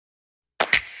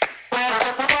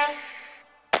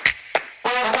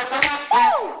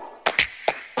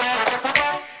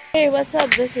Hey, what's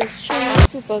up? This is Tree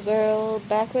Supergirl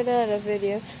back with another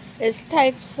video. It's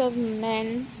types of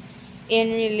men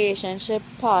in relationship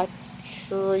part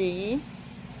 3.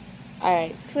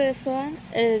 Alright, first one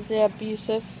is the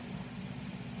abusive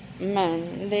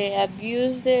men. They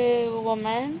abuse the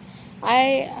woman.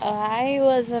 I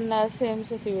was in that same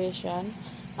situation.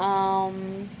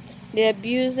 They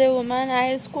abuse the woman.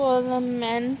 I call them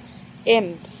men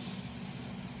imps.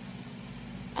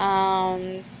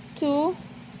 Two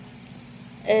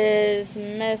is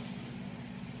Miss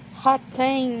Hot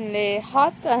Thing. They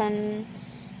hot and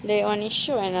they only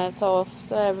showing it off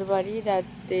to everybody that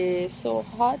they so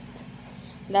hot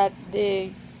that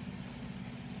the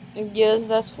girls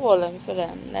that's falling for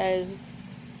them. There's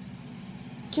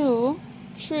 2.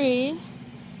 3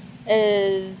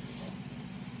 is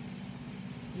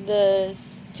the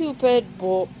stupid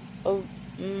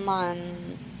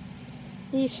man.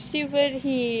 He's stupid.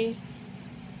 He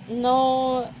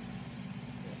know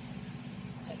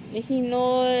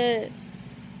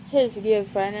his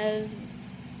girlfriend is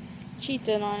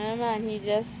cheating on him and he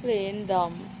just playing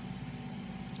dumb.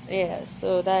 Yeah,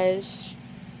 so that is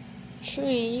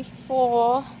 3.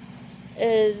 4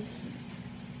 is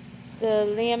the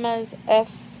lame as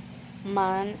F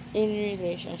man in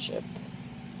relationship.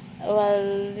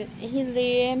 Well, he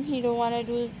lame, he don't want to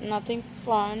do nothing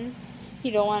fun, he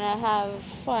don't want to have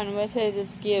fun with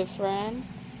his girlfriend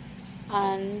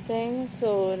and things,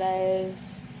 so that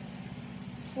is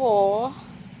 4.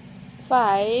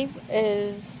 5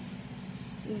 is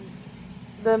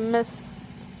the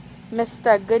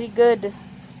Mr. Goody Good.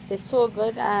 They're so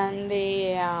good and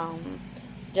they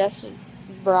just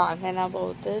bragging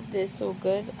about it. They're so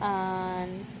good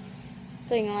and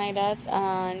thing like that,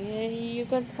 and you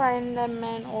can find them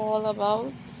men all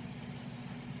about.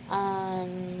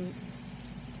 And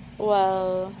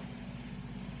well,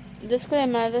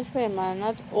 disclaimer,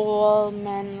 not all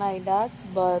men like that,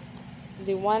 but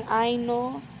the one I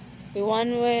know, the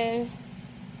one where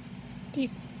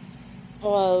people,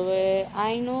 well, where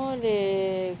I know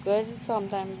the good,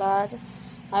 sometimes bad.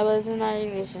 I was in a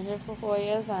relationship for 4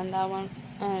 years, and that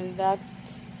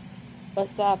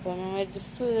was happening with the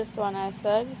first one I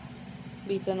said,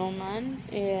 beaten on man.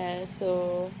 Yeah,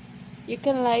 so you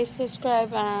can like,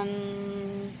 subscribe,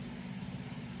 and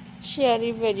share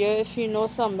the video if you know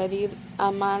somebody,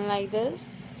 a man like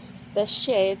this. Just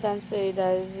share it and say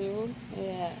that is you.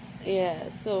 Yeah.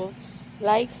 So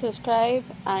like, subscribe,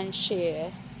 and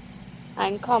share,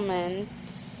 and comment.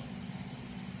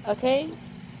 Okay.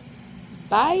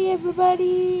 Bye,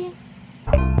 everybody.